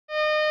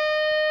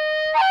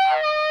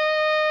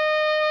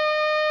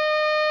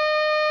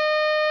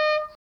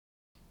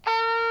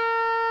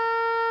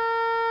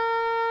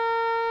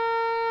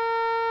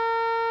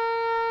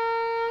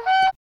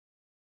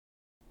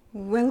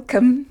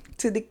Welcome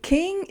to the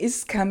King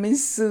is Coming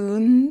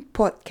Soon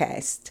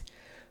podcast,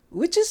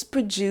 which is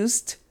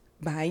produced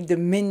by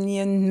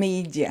Dominion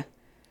Media.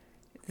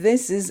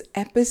 This is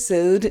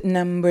episode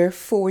number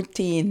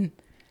 14.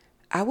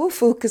 Our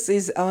focus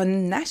is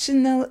on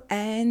national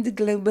and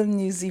global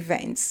news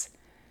events.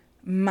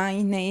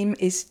 My name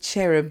is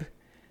Cherub.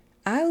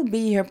 I'll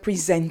be your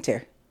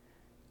presenter.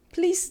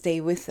 Please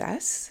stay with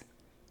us.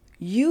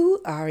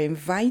 You are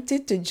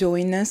invited to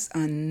join us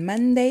on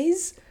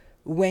Mondays,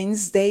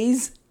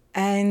 Wednesdays,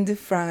 and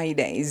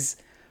Fridays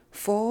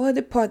for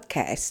the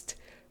podcast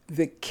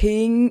The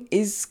King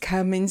is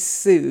Coming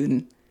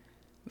Soon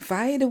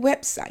via the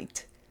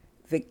website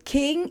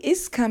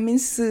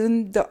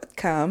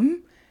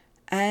thekingiscomingsoon.com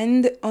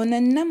and on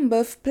a number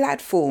of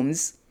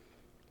platforms.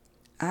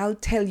 I'll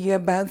tell you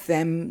about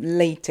them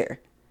later.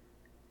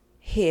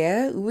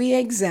 Here we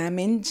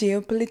examine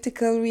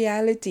geopolitical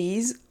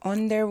realities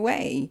on their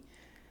way.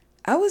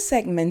 Our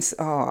segments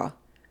are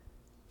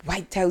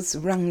White House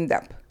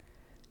Roundup,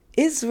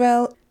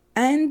 Israel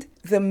and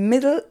the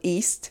Middle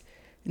East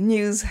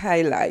news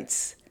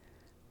highlights.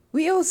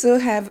 We also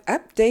have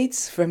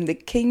updates from the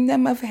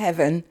Kingdom of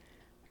Heaven,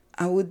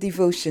 our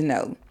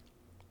devotional.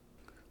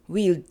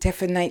 We'll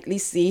definitely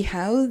see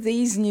how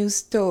these news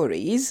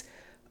stories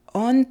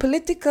on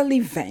political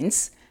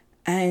events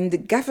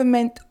and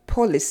government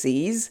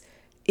policies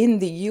in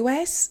the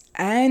US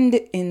and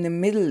in the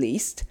Middle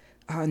East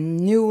are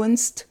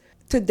nuanced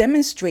to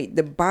demonstrate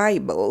the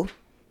Bible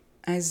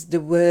as the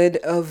Word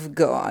of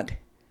God.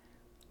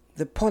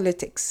 The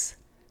politics,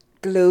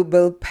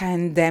 global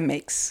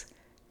pandemics,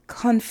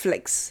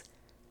 conflicts,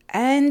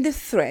 and the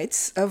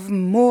threats of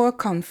more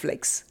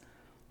conflicts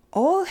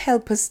all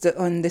help us to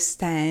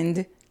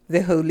understand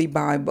the Holy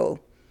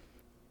Bible.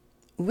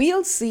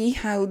 We'll see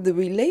how the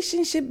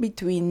relationship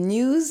between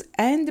news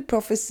and the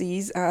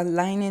prophecies are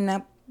lining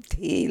up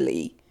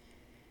daily.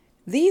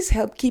 These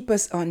help keep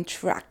us on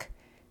track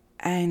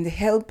and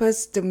help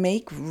us to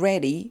make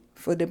ready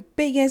for the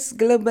biggest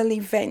global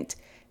event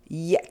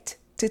yet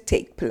to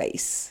take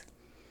place,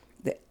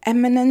 the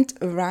imminent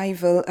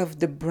arrival of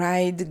the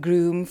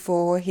bridegroom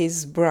for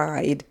his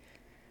bride.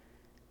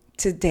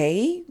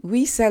 Today,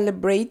 we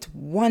celebrate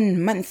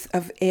 1 month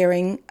of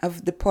airing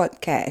of the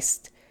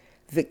podcast,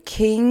 The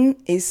King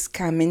is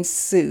Coming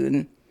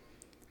Soon.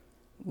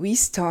 We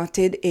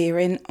started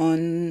airing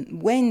on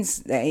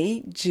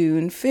Wednesday,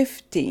 June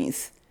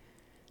 15th,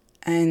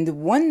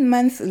 and 1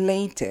 month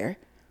later,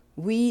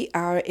 we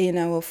are in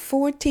our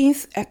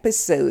 14th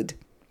episode.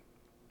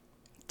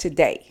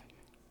 Today,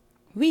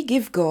 we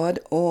give God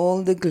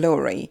all the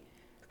glory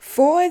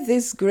for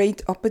this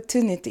great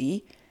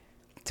opportunity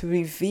to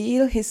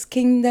reveal His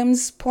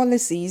kingdom's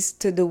policies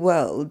to the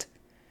world,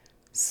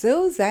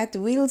 so that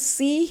we'll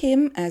see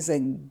Him as a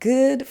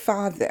good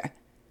Father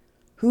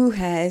who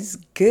has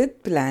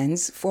good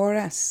plans for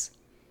us.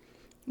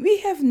 We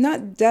have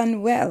not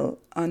done well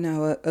on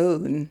our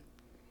own.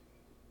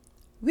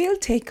 We'll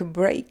take a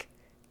break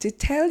to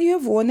tell you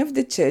of one of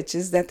the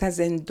churches that has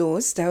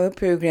endorsed our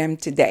program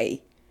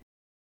today.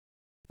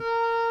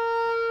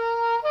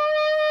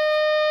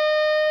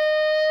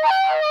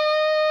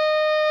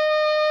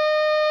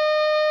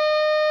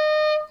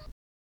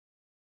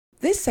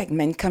 This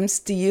segment comes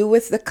to you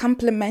with the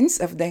compliments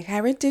of the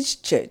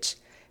Heritage Church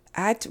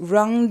at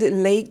Round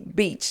Lake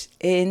Beach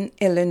in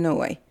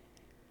Illinois.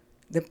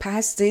 The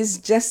pastor is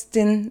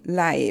Justin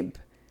Leib.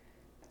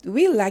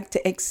 We'd like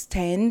to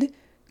extend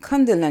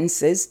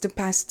condolences to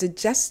Pastor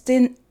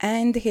Justin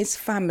and his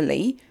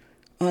family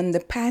on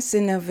the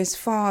passing of his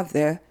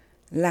father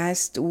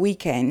last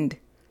weekend.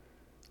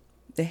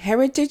 The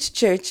Heritage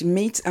Church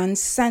meets on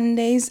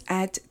Sundays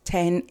at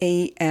 10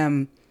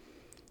 a.m.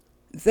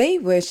 They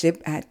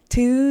worship at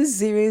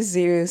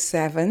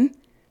 2007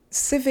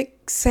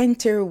 Civic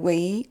Center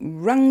Way,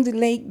 Round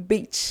Lake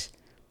Beach,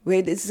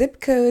 where the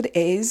zip code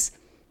is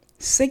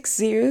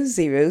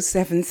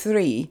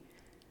 60073.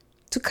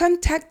 To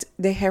contact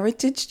the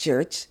Heritage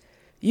Church,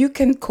 you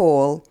can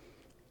call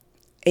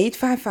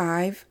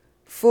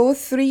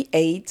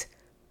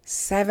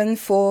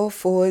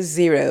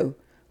 855-438-7440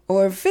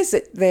 or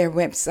visit their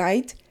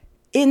website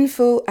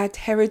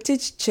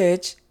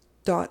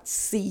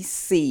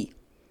info@heritagechurch.cc.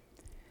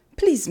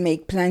 Please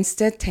make plans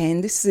to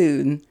attend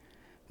soon.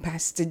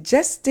 Pastor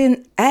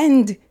Justin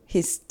and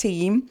his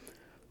team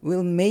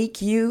will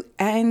make you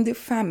and the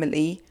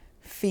family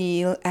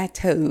feel at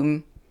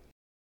home.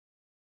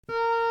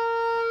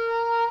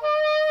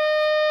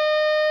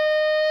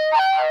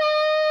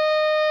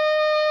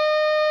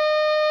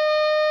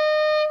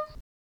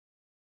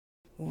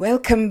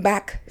 Welcome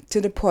back to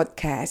the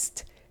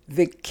podcast.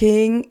 The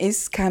King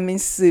is Coming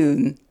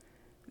Soon.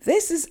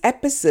 This is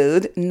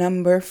episode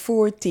number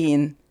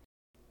 14.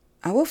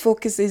 Our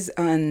focus is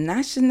on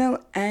national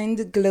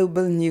and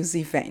global news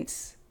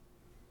events.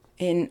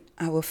 In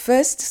our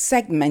first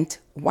segment,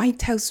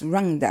 White House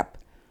Roundup,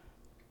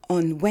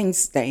 on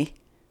Wednesday,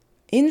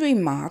 in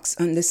remarks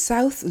on the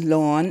South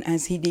Lawn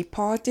as he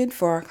departed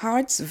for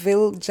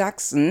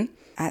Hartsville-Jackson,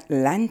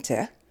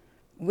 Atlanta,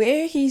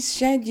 where he's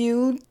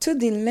scheduled to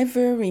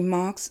deliver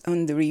remarks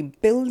on the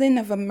rebuilding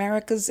of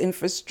America's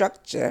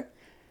infrastructure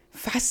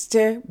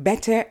faster,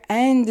 better,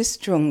 and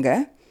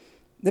stronger,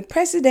 the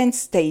president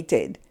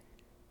stated,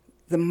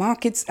 "The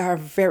markets are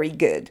very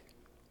good.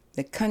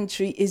 The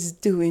country is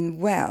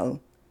doing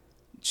well.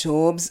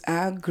 Jobs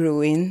are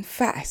growing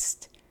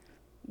fast.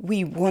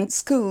 We want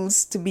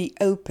schools to be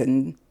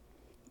open.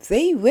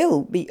 They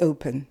will be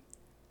open,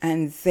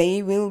 and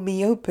they will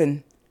be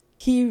open,"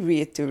 he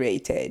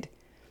reiterated.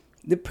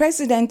 The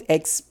president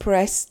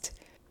expressed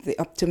the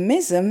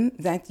optimism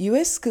that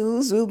U.S.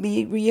 schools will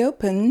be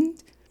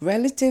reopened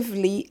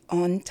relatively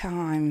on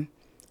time.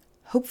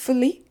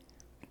 Hopefully,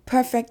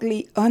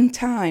 perfectly on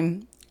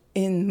time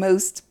in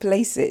most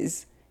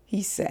places,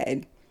 he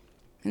said.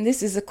 And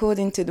this is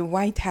according to the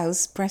White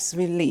House press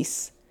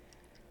release.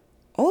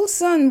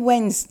 Also on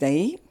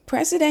Wednesday,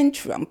 President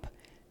Trump,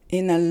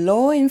 in a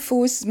law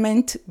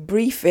enforcement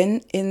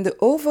briefing in the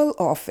Oval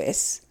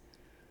Office,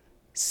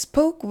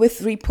 spoke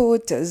with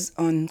reporters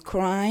on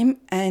crime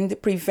and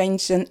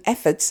prevention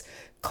efforts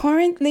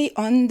currently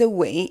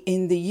underway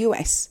in the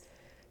U.S.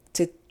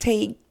 to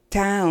take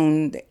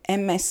down the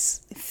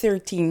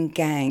MS-13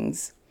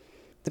 gangs.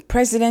 The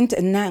president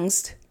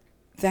announced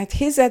that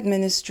his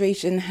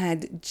administration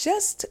had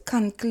just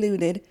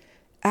concluded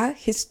a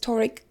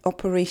historic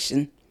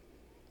operation,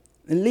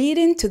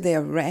 leading to the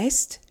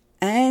arrest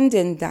and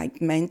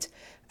indictment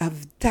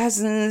of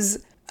dozens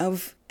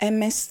of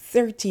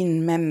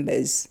MS-13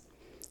 members,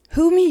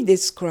 whom he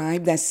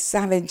described as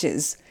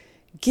savages,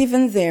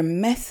 given their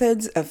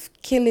methods of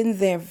killing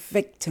their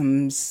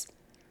victims.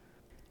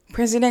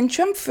 President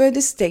Trump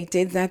further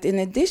stated that in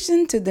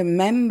addition to the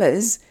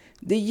members,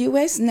 the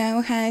U.S.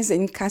 now has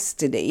in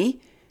custody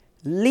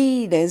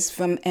leaders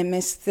from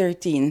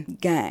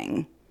MS-13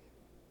 gang.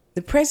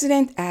 The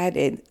president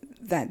added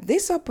that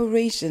this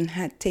operation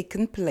had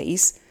taken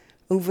place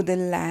over the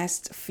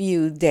last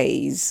few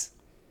days.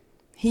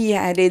 He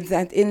added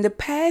that in the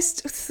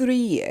past 3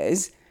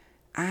 years,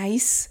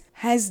 ICE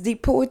has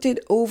deported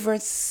over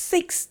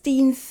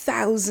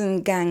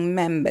 16,000 gang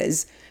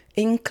members,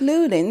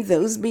 including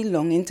those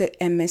belonging to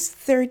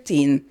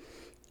MS-13,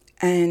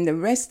 and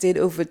arrested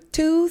over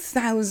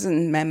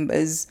 2,000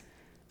 members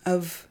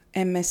of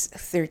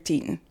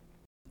MS-13.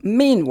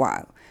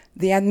 Meanwhile,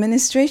 the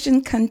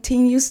administration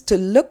continues to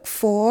look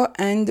for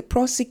and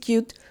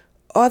prosecute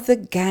other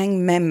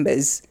gang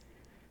members.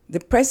 The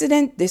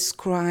president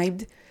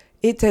described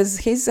it as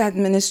his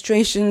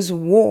administration's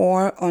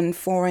war on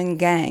foreign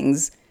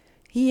gangs.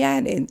 He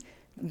added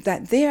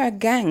that there are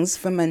gangs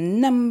from a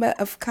number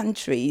of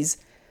countries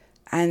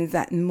and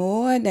that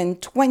more than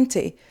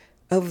 20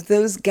 of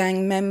those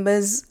gang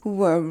members who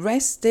were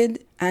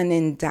arrested and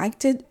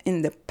indicted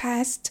in the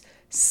past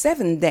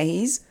 7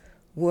 days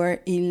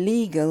were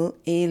illegal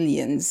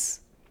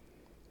aliens.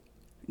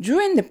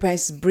 During the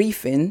press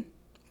briefing,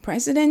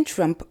 President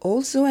Trump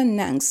also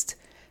announced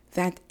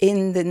that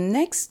in the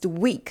next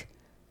week,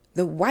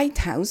 the White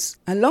House,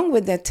 along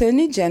with the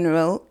Attorney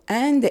General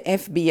and the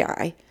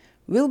FBI,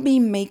 will be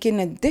making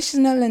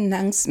additional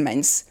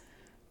announcements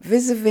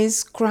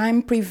vis-a-vis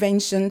crime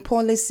prevention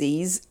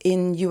policies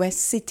in U.S.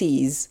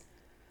 cities.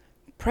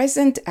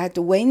 Present at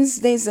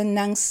Wednesday's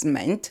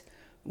announcement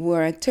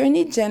were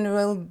Attorney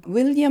General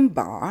William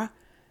Barr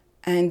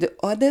and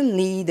other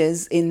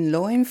leaders in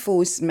law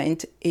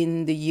enforcement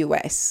in the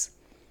U.S.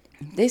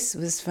 This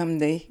was from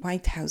the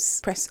White House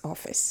press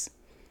office.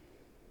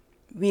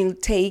 We'll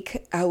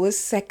take our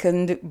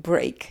second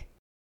break.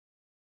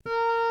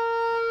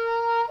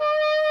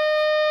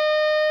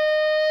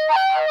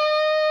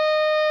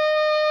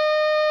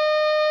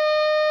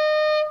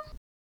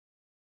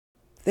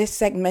 This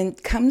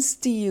segment comes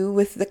to you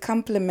with the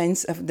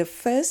compliments of the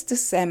First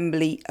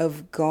Assembly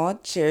of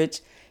God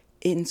Church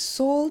in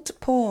Salt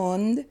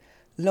Pond,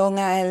 Long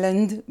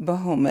Island,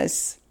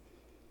 Bahamas.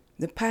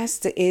 The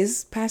pastor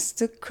is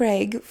Pastor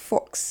Craig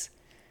Fox.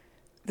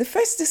 The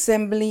First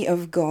Assembly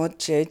of God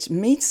Church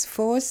meets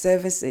for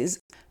services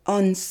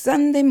on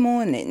Sunday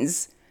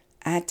mornings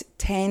at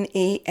 10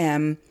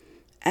 a.m.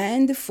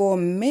 and for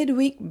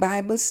midweek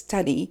Bible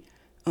study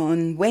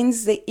on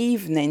Wednesday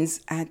evenings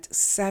at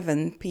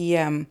 7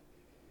 p.m.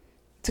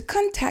 To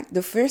contact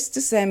the First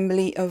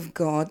Assembly of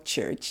God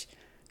Church,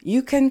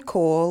 you can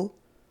call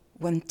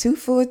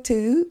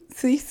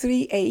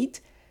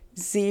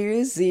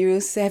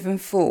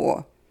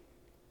 1242-338-0074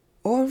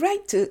 or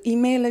write to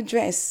email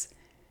address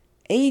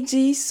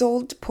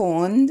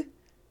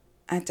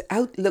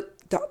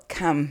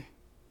agsaltpond@outlook.com.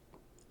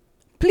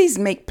 Please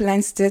make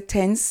plans to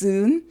attend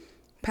soon.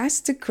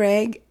 Pastor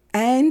Craig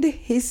and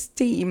his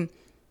team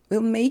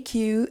will make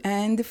you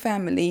and the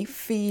family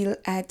feel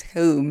at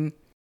home.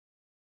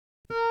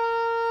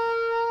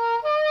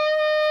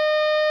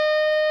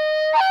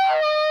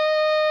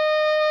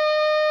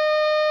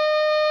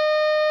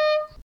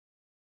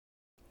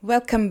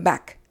 Welcome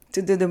back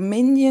to the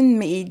Dominion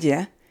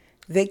Media,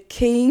 The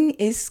King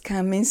is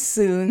Coming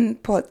Soon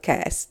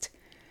podcast.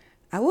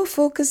 Our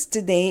focus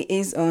today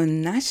is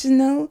on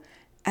national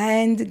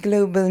and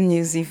global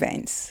news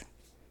events.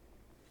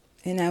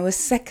 In our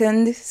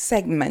second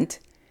segment,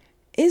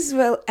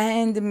 Israel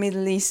and the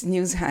Middle East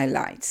news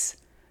highlights.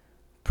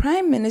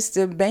 Prime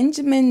Minister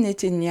Benjamin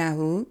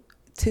Netanyahu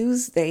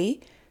Tuesday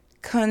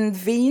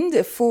convened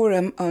a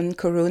forum on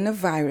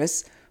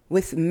coronavirus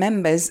with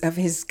members of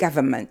his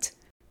government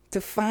to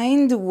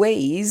find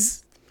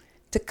ways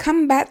to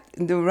combat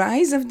the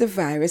rise of the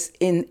virus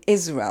in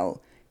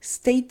Israel,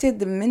 stated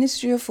the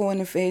Ministry of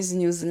Foreign Affairs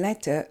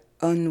newsletter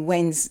on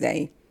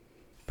Wednesday.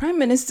 Prime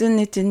Minister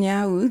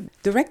Netanyahu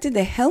directed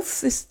the health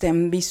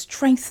system be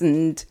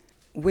strengthened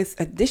with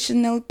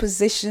additional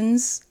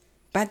positions,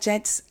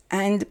 budgets,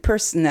 and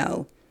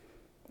personnel.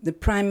 The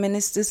Prime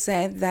Minister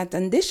said that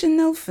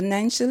additional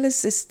financial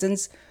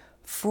assistance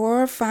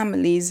for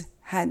families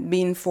had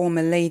been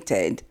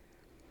formulated.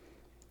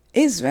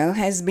 Israel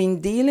has been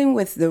dealing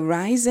with the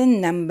rise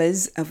in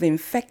numbers of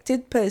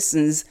infected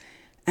persons,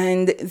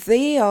 and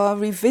they are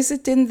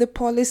revisiting the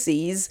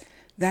policies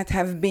that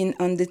have been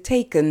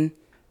undertaken,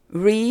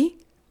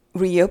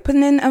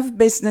 reopening of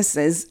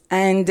businesses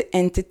and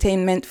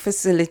entertainment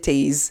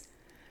facilities.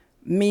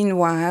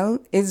 Meanwhile,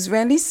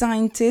 Israeli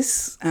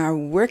scientists are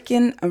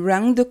working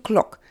around the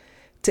clock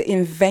to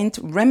invent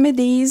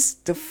remedies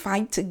to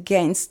fight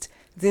against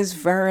this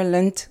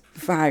virulent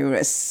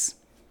virus.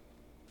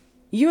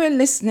 You are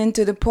listening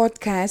to the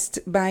podcast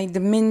by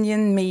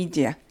Dominion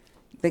Media.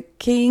 The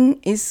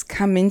King is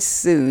coming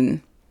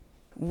soon.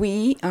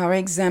 We are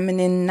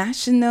examining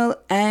national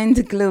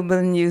and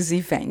global news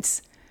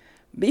events.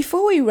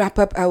 Before we wrap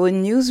up our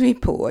news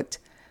report,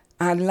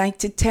 I'd like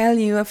to tell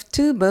you of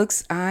 2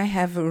 books I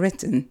have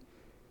written.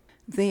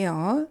 They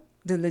are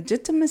The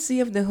Legitimacy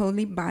of the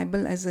Holy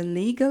Bible as a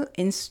Legal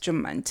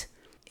Instrument.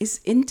 Is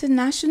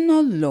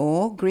international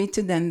law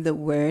greater than the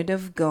Word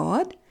of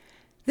God?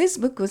 This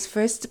book was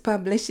first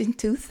published in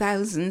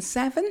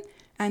 2007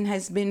 and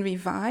has been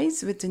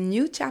revised with a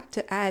new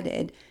chapter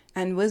added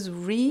and was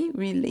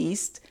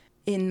re-released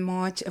in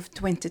March of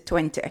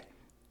 2020.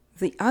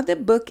 The other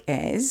book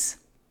is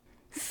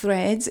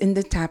Threads in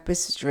the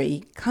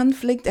Tapestry,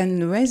 Conflict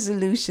and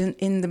Resolution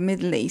in the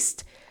Middle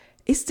East.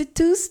 Is the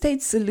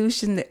 2-state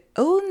solution the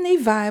only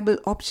viable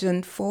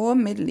option for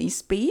Middle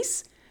East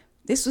peace?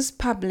 This was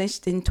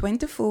published in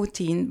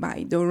 2014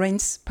 by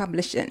Dorrance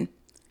Publishing.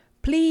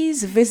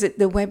 Please visit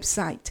the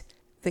website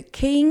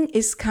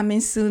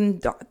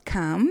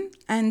thekingiscomingsoon.com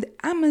and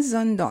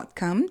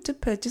amazon.com to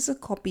purchase a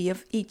copy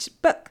of each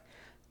book.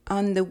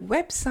 On the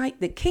website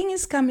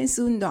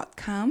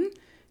thekingiscomingsoon.com,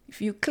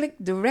 if you click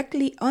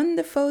directly on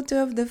the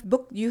photo of the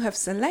book you have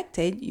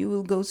selected, you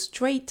will go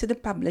straight to the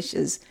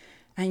publishers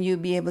and you'll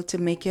be able to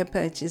make your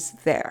purchase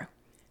there.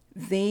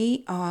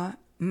 They are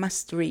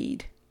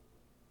must-read.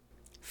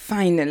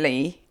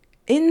 Finally,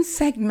 in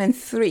segment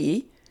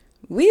 3,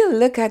 we'll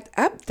look at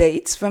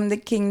updates from the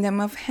Kingdom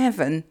of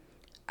Heaven,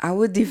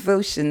 our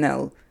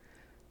devotional.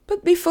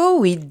 But before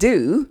we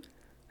do,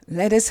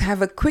 let us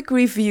have a quick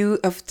review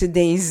of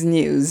today's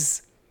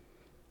news.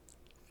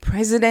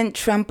 President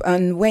Trump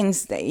on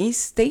Wednesday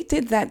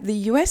stated that the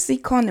U.S.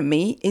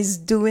 economy is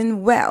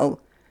doing well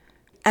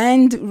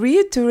and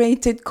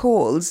reiterated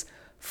calls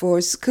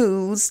for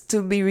schools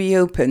to be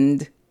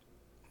reopened.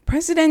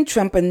 President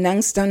Trump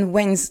announced on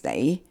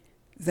Wednesday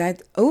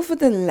that over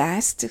the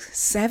last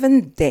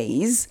 7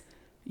 days,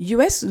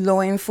 U.S.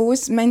 law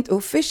enforcement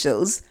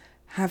officials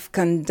have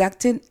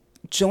conducted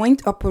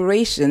joint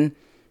operation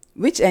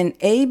which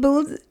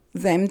enabled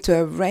them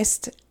to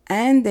arrest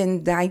and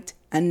indict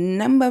a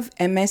number of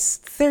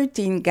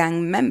MS-13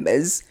 gang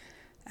members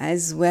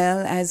as well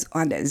as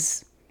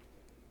others.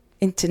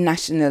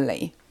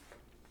 Internationally,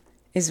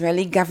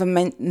 Israeli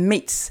government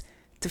meets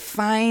to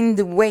find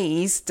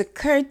ways to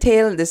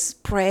curtail the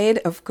spread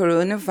of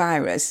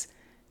coronavirus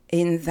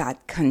in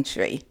that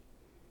country.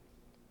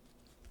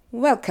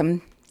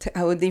 Welcome to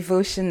our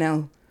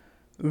devotional,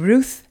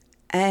 Ruth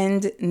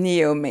and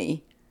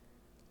Naomi.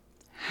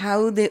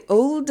 How the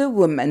older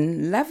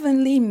woman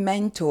lovingly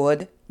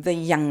mentored the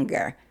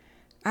younger.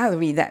 I'll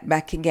read that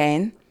back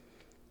again.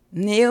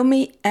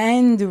 Naomi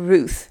and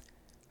Ruth.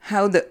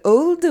 How the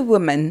older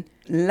woman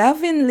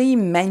lovingly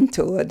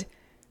mentored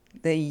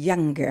the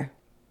younger.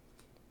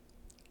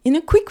 In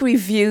a quick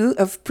review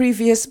of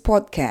previous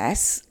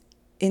podcasts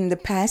in the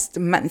past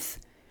month,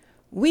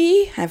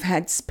 we have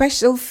had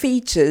special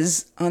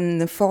features on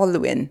the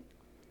following.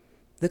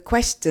 The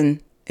question,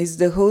 is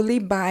the Holy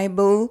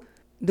Bible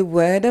the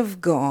Word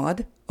of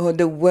God or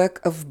the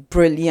work of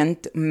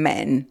brilliant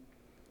men?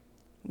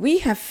 We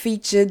have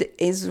featured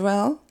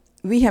Israel.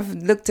 We have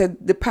looked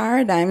at the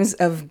paradigms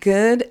of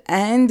good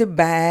and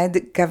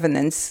bad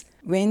governance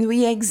when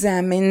we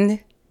examined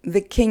the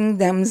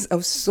kingdoms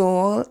of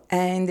Saul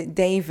and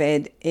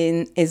David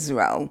in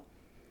Israel.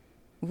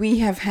 We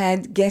have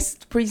had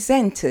guest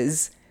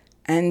presenters,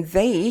 and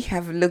they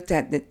have looked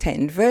at the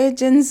 10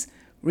 virgins,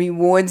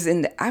 rewards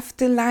in the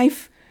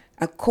afterlife,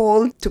 a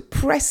call to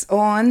press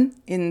on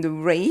in the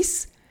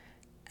race,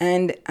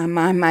 and am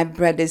I my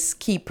brother's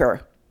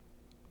keeper?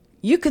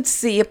 You could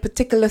see a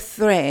particular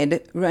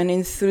thread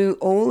running through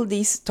all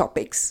these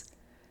topics.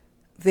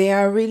 They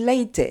are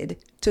related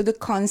to the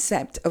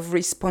concept of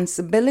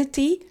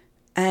responsibility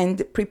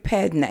and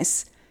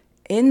preparedness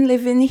in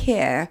living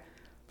here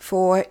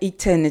for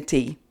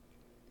eternity.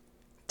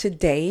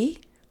 Today,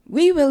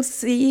 we will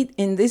see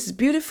in this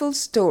beautiful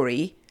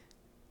story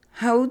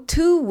how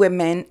two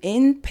women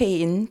in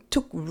pain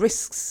took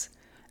risks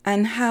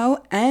and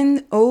how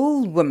an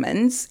old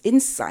woman's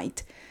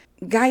insight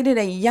guided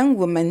a young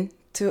woman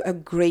to a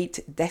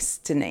great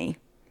destiny.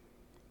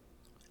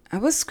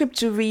 Our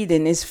scripture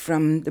reading is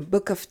from the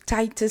book of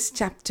Titus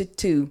chapter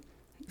 2,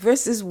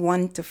 verses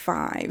 1 to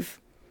 5.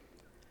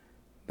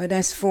 But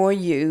as for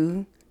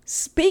you,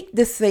 speak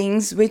the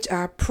things which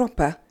are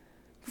proper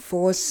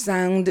for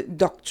sound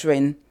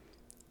doctrine,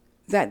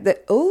 that the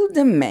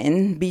older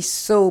men be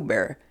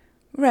sober,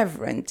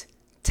 reverent,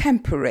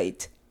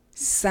 temperate,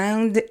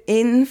 sound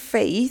in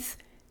faith,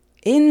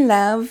 in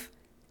love,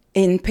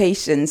 in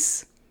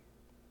patience.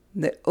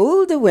 The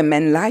older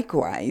women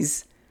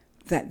likewise,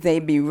 that they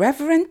be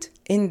reverent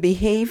in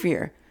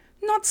behavior,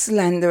 not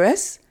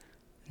slanderous,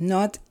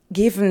 not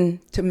given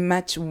to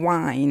much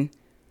wine,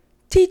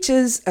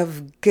 teachers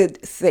of good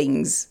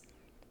things,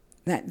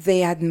 that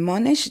they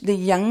admonish the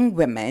young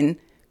women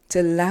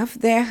to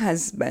love their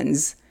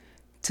husbands,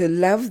 to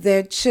love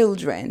their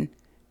children,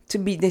 to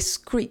be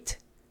discreet,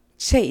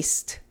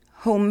 chaste,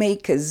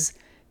 homemakers,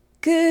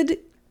 good,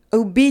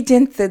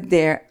 obedient to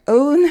their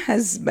own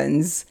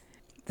husbands,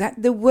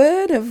 that the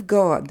word of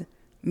God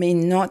may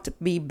not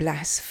be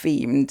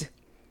blasphemed.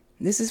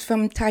 This is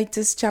from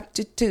Titus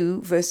chapter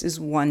 2, verses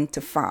 1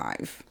 to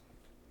 5.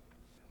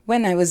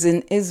 When I was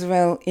in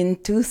Israel in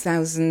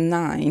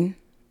 2009,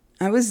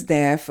 I was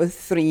there for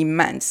 3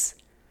 months.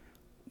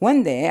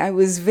 One day I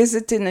was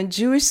visiting a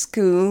Jewish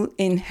school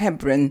in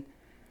Hebron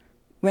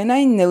when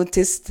I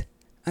noticed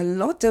a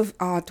lot of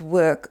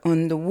artwork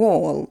on the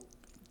wall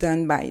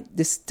done by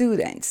the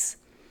students.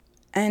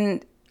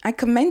 And I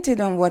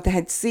commented on what I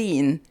had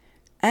seen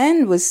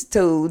and was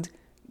told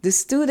the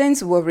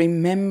students were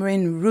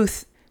remembering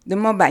Ruth the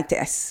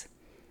Moabitess,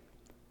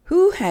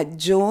 who had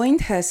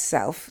joined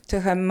herself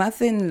to her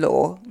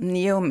mother-in-law,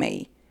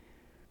 Naomi,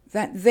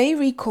 that they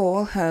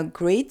recall her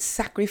great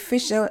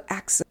sacrificial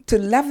acts to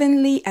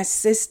lovingly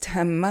assist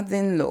her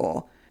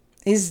mother-in-law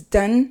is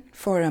done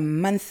for a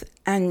month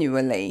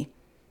annually.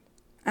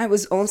 I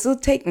was also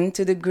taken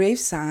to the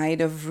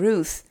graveside of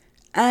Ruth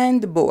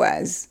and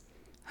Boaz,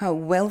 her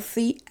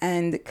wealthy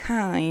and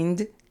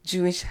kind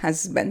Jewish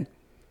husband.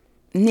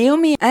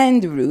 Naomi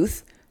and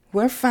Ruth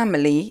were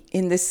family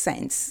in the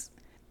sense.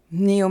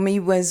 Naomi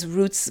was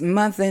Ruth's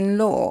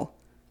mother-in-law.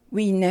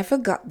 We never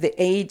got the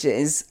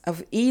ages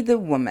of either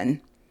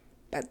woman,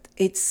 but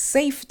it's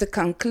safe to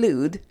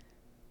conclude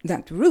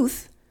that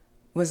Ruth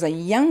was a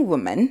young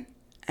woman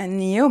and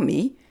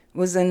Naomi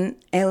was an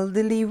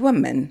elderly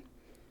woman.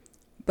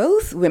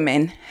 Both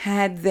women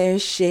had their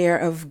share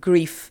of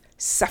grief,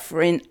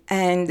 suffering,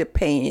 and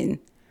pain.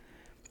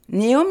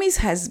 Naomi's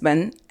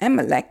husband,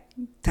 Elimelech,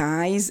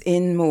 dies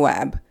in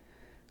Moab,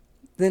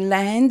 the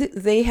land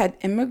they had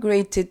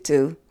emigrated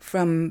to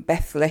from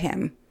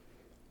Bethlehem.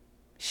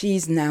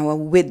 She's now a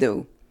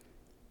widow.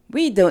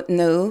 We don't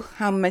know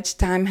how much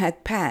time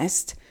had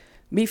passed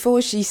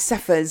before she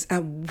suffers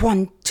a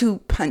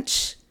 1-2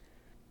 punch.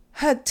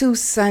 Her 2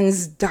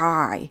 sons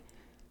die,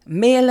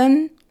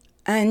 Mahlon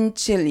and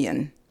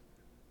Chilion.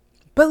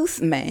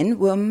 Both men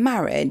were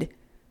married,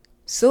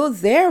 so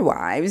their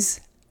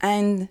wives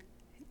and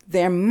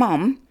their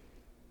mom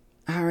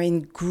are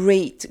in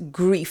great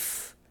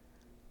grief.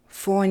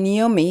 For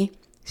Naomi,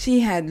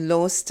 she had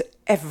lost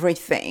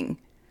everything.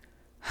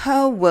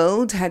 Her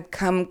world had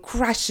come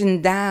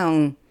crashing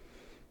down.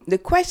 The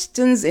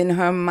questions in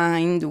her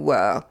mind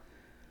were,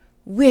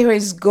 where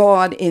is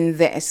God in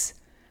this?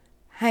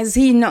 Has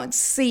he not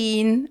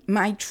seen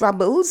my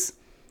troubles?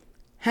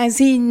 Has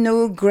he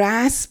no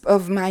grasp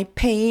of my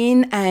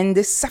pain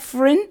and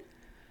suffering?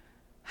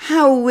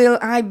 How will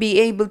I be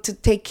able to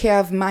take care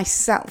of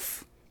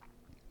myself?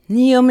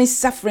 Naomi's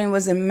suffering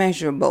was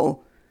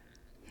immeasurable.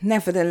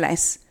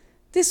 Nevertheless,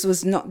 this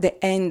was not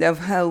the end of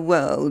her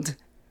world.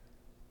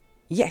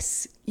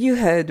 Yes, you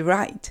heard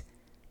right.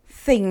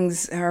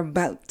 Things are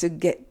about to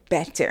get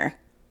better.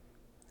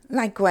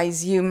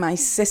 Likewise, you, my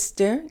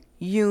sister,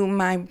 you,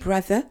 my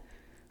brother,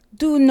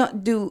 do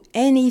not do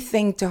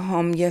anything to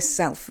harm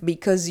yourself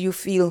because you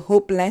feel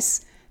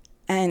hopeless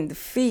and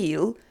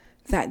feel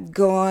that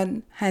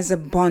God has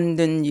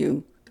abandoned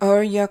you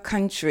or your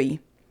country.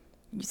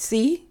 You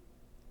see,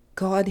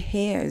 God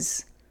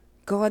hears,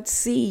 God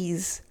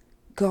sees,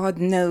 God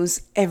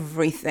knows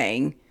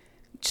everything.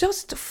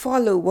 Just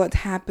follow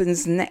what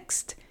happens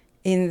next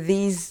in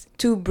these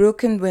 2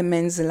 broken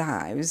women's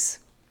lives.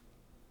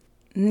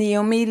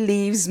 Naomi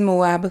leaves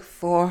Moab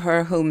for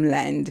her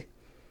homeland.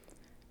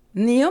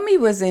 Naomi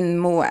was in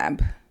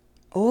Moab.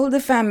 All the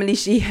family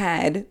she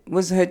had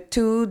was her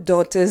 2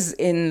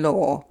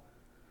 daughters-in-law.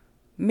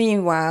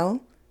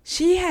 Meanwhile,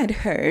 she had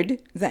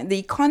heard that the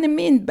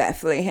economy in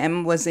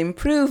Bethlehem was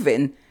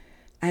improving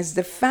as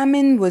the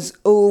famine was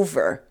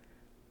over.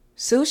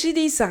 So she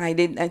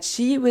decided that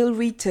she will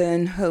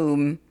return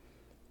home.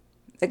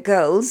 The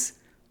girls,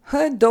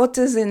 her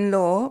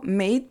daughters-in-law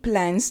made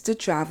plans to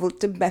travel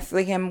to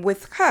Bethlehem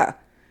with her,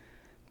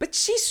 but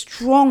she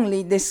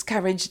strongly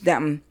discouraged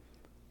them,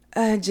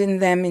 urging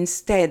them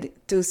instead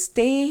to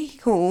stay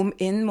home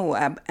in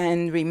Moab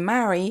and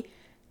remarry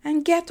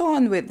and get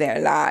on with their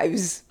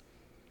lives.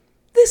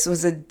 This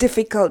was a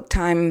difficult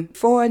time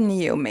for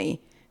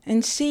Naomi,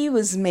 and she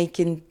was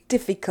making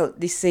difficult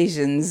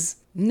decisions,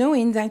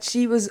 knowing that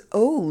she was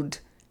old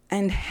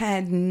and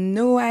had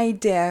no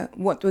idea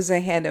what was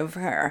ahead of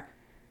her.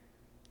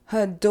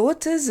 Her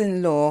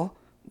daughters-in-law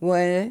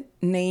were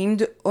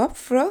named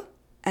Ophrah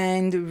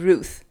and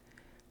Ruth.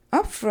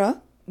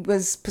 Ophrah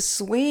was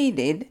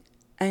persuaded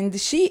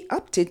and she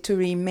opted to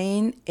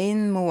remain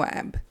in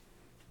Moab.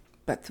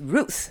 But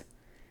Ruth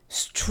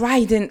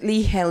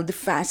stridently held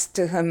fast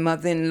to her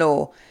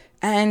mother-in-law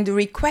and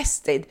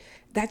requested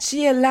that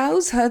she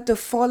allows her to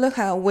follow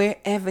her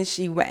wherever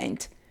she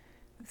went.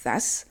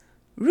 Thus,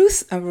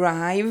 Ruth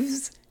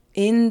arrives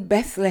in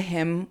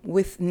Bethlehem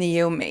with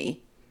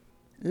Naomi.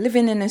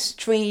 Living in a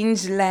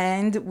strange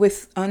land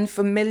with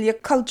unfamiliar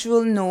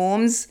cultural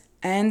norms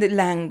and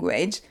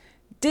language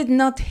did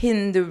not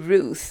hinder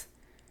Ruth.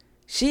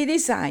 She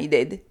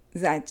decided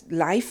that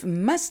life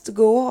must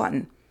go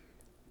on.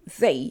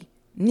 They,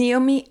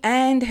 Naomi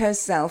and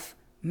herself,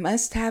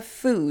 must have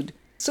food,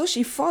 so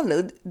she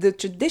followed the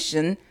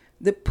tradition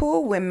the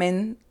poor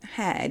women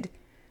had.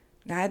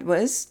 That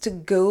was to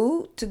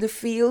go to the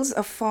fields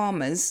of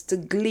farmers to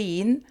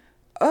glean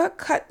or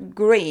cut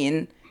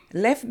grain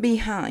left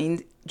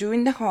behind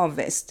during the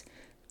harvest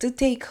to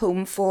take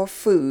home for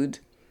food.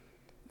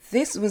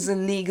 This was a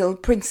legal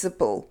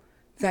principle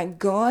that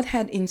God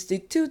had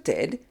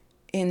instituted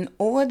in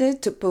order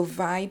to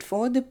provide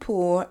for the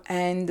poor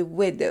and the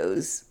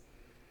widows.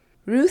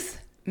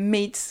 Ruth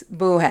meets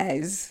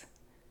Boaz.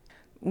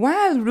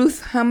 While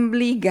Ruth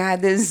humbly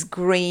gathers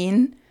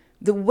grain,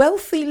 the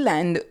wealthy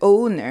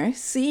landowner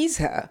sees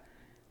her,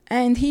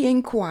 and he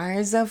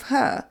inquires of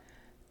her,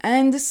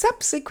 and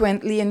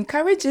subsequently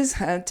encourages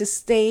her to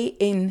stay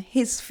in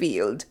his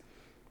field.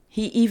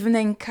 He even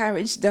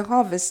encouraged the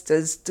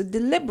harvesters to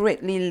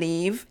deliberately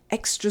leave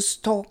extra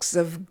stalks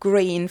of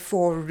grain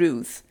for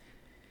Ruth.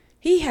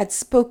 He had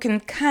spoken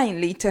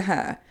kindly to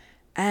her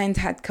and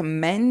had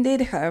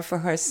commended her for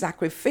her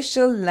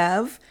sacrificial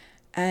love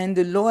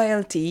and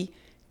loyalty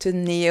to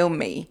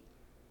Naomi.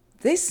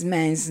 This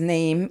man's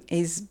name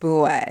is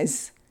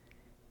Boaz.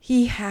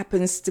 He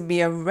happens to be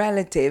a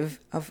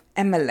relative of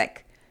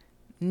Elimelech,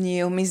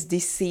 Naomi's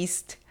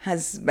deceased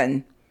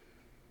husband.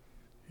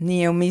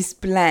 Naomi's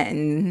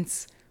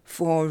plans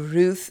for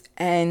Ruth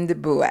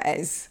and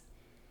Boaz.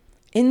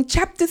 In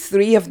chapter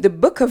 3 of the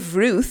book of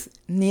Ruth,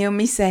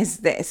 Naomi says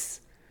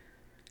this: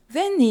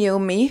 Then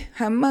Naomi,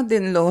 her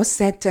mother-in-law,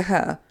 said to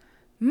her,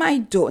 My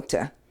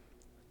daughter,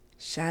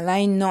 shall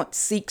I not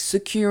seek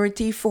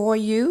security for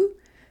you,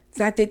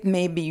 that it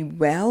may be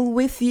well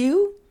with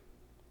you?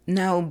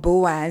 Now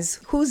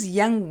Boaz, whose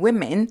young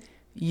women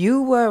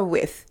you were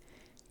with,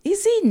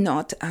 is he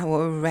not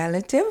our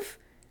relative?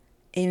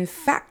 In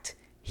fact,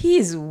 he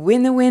is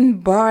winnowing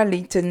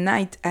barley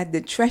tonight at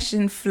the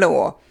threshing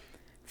floor.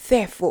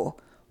 Therefore,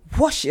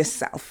 wash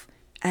yourself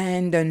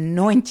and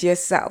anoint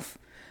yourself.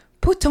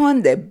 Put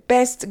on the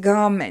best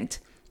garment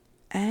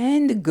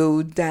and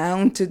go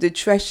down to the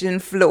threshing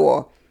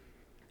floor.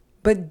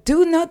 But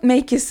do not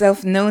make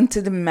yourself known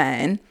to the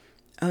man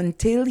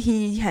until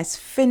he has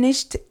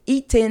finished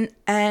eating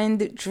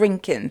and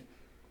drinking.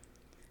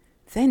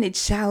 Then it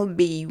shall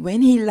be,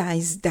 when he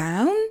lies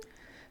down,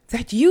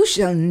 that you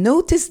shall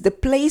notice the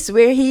place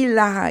where he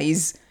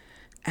lies,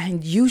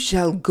 and you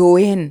shall go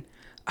in,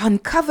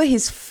 uncover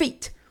his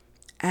feet,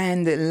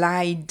 and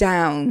lie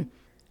down,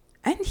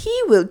 and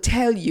he will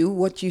tell you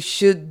what you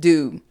should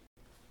do.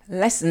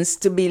 Lessons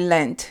to be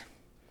learnt.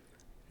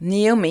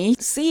 Naomi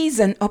sees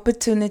an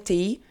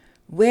opportunity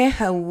where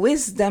her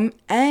wisdom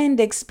and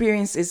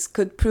experiences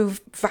could prove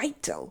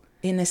vital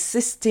in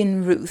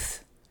assisting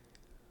Ruth.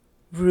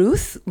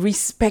 Ruth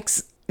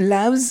respects,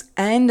 loves,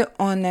 and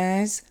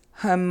honors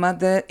her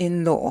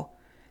mother-in-law,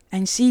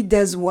 and she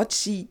does what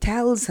she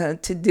tells her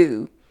to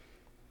do.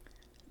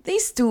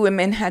 These two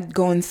women had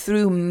gone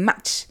through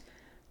much,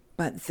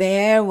 but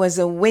there was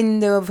a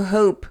window of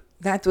hope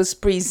that was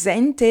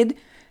presented,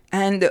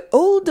 and the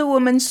older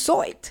woman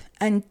saw it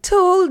and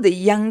told the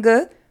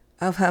younger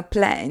of her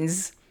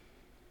plans.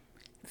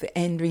 The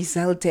end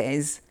result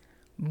is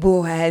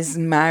Boaz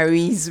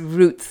marries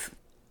Ruth,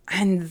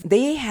 and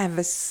they have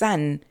a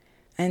son,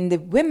 and the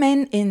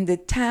women in the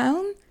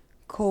town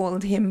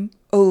called him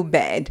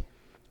Obed.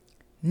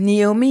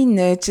 Naomi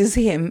nurtures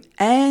him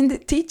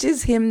and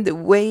teaches him the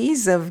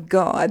ways of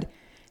God,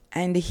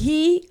 and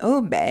he,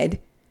 Obed,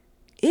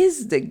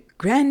 is the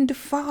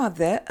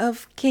grandfather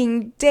of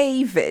King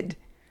David.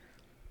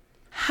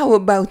 How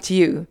about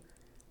you?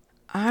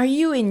 Are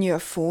you in your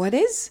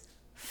 40s,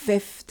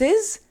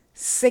 50s,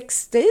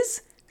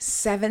 60s,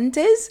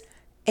 70s,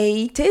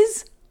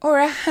 80s, or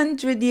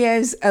 100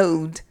 years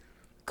old?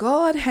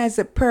 God has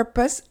a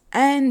purpose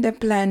and a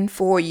plan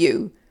for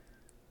you.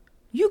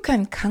 You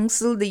can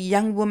counsel the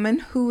young woman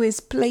who is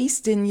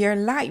placed in your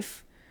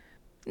life.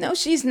 No,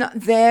 she's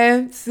not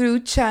there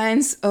through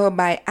chance or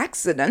by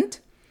accident.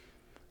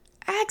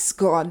 Ask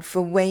God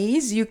for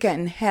ways you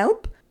can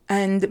help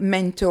and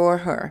mentor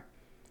her.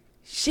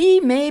 She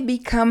may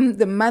become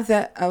the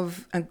mother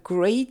of a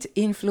great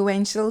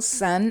influential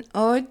son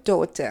or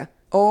daughter,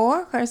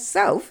 or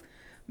herself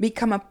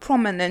become a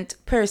prominent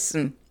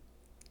person.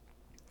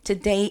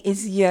 Today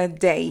is your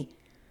day.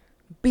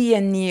 Be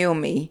a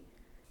Naomi,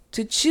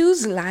 to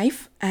choose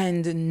life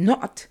and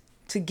not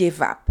to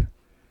give up.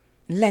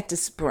 Let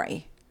us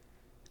pray.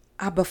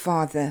 Abba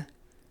Father,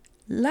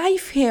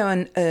 life here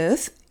on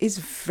earth is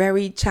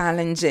very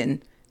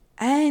challenging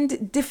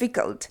and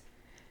difficult.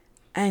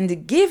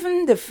 And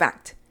given the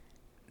fact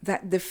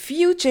that the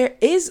future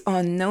is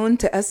unknown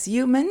to us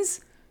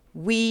humans,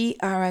 we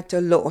are at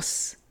a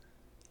loss.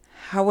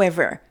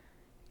 However,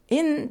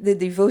 in the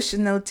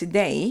devotional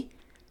today,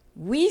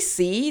 we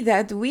see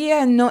that we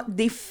are not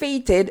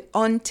defeated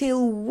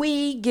until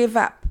we give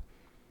up.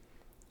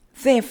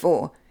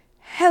 Therefore,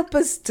 help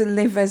us to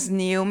live as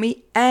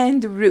Naomi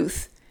and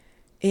Ruth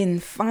in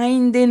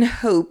finding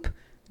hope,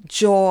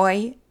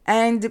 joy,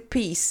 and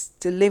peace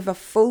to live a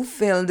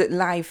fulfilled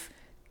life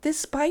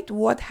despite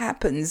what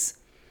happens.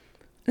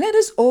 Let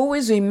us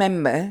always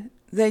remember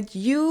that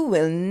you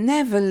will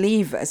never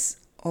leave us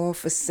or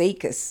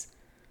forsake us.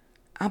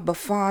 Abba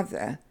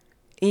Father,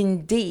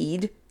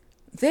 indeed,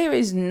 there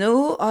is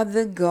no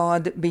other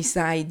God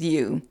beside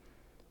you.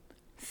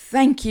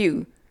 Thank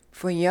you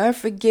for your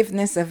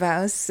forgiveness of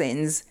our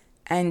sins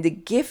and the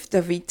gift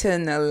of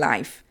eternal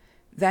life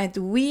that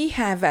we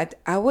have at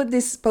our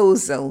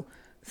disposal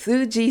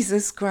through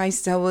Jesus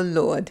Christ our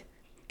Lord.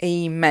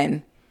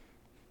 Amen.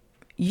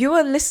 You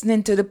are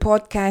listening to the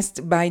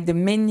podcast by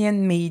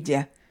Dominion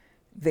Media.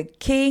 The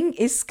King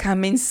is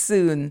coming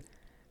soon.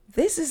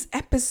 This is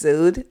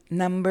episode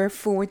number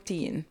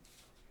 14.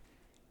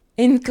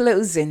 In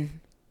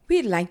closing,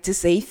 we'd like to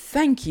say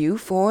thank you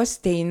for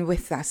staying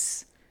with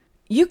us.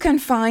 You can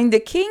find the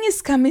King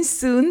is Coming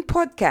Soon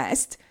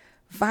podcast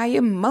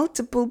via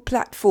multiple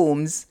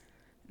platforms,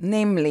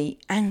 namely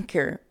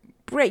Anchor,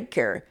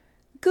 Breaker,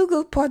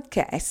 Google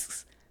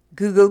Podcasts,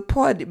 Google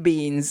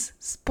Podbeans,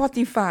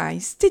 Spotify,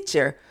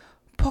 Stitcher,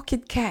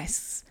 Pocket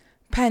Casts,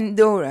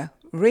 Pandora,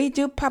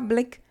 Radio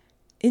Public,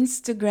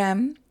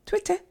 Instagram,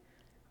 Twitter,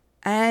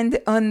 and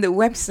on the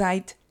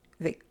website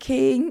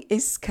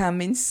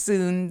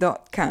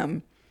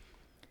thekingiscomingsoon.com.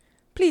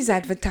 Please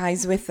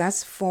advertise with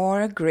us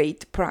for a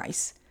great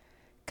price.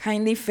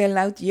 Kindly fill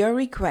out your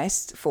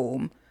request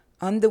form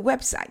on the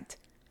website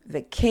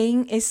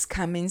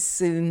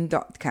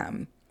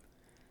thekingiscomingsoon.com.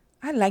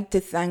 I'd like to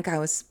thank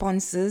our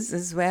sponsors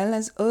as well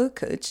as our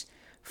coach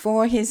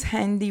for his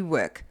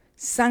handiwork,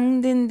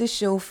 sounding the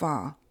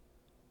shofar.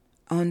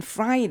 On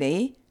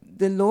Friday,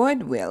 the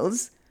Lord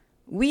wills,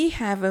 we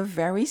have a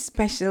very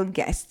special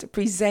guest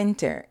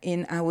presenter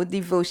in our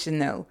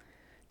devotional.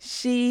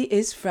 She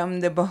is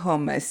from the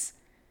Bahamas.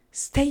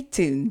 Stay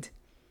tuned.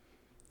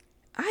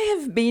 I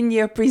have been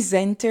your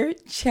presenter,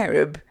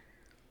 Cherub.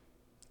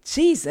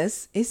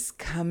 Jesus is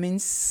coming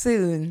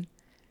soon.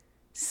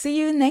 See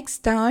you next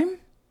time.